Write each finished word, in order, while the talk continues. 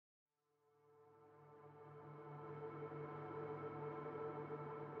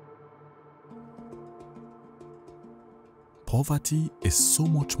poverty is so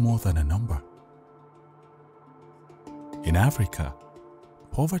much more than a number. In Africa,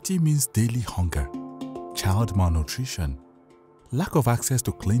 poverty means daily hunger, child malnutrition, lack of access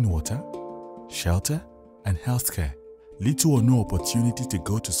to clean water, shelter, and healthcare, little or no opportunity to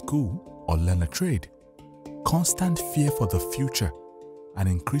go to school or learn a trade, constant fear for the future, and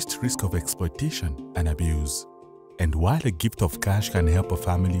increased risk of exploitation and abuse. And while a gift of cash can help a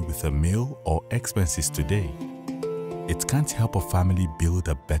family with a meal or expenses today, it can't help a family build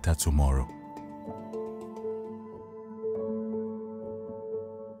a better tomorrow.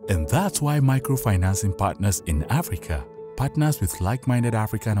 And that's why Microfinancing Partners in Africa partners with like-minded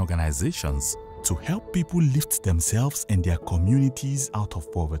African organizations to help people lift themselves and their communities out of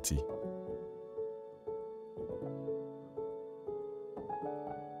poverty.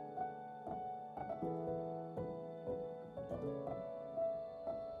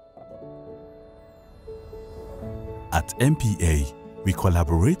 At MPA, we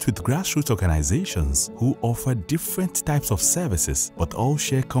collaborate with grassroots organizations who offer different types of services but all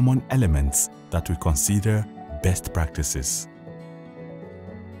share common elements that we consider best practices.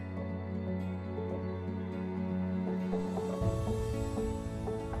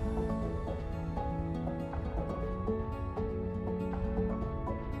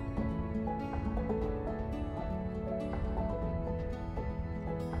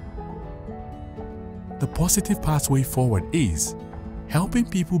 The positive pathway forward is helping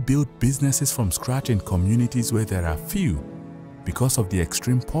people build businesses from scratch in communities where there are few because of the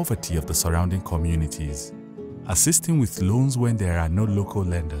extreme poverty of the surrounding communities, assisting with loans when there are no local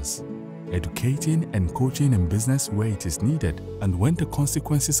lenders, educating and coaching in business where it is needed and when the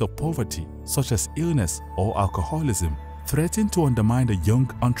consequences of poverty, such as illness or alcoholism, threaten to undermine a young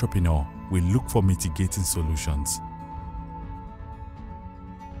entrepreneur, we look for mitigating solutions.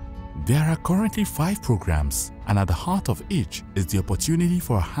 There are currently 5 programs, and at the heart of each is the opportunity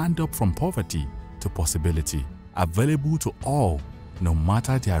for a hand up from poverty to possibility, available to all, no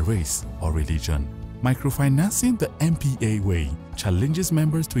matter their race or religion. Microfinancing the MPA way challenges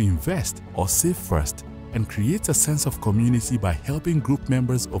members to invest or save first and creates a sense of community by helping group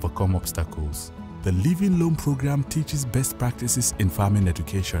members overcome obstacles. The Living Loan program teaches best practices in farming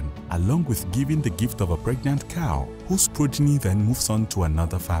education, along with giving the gift of a pregnant cow, whose progeny then moves on to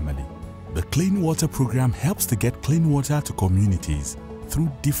another family. The Clean Water program helps to get clean water to communities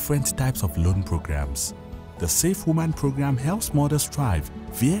through different types of loan programs. The Safe Woman program helps mothers thrive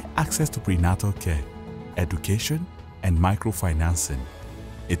via access to prenatal care, education, and microfinancing.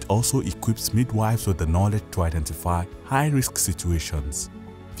 It also equips midwives with the knowledge to identify high-risk situations.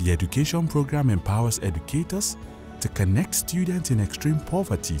 The education program empowers educators to connect students in extreme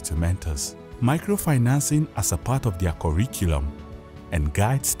poverty to mentors. Microfinancing as a part of their curriculum and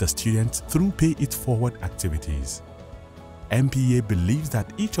guides the students through Pay It Forward activities. MPA believes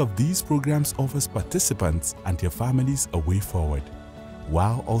that each of these programs offers participants and their families a way forward,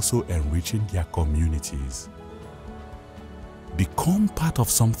 while also enriching their communities. Become part of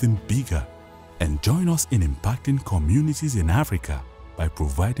something bigger and join us in impacting communities in Africa by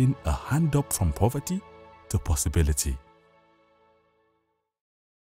providing a hand up from poverty to possibility.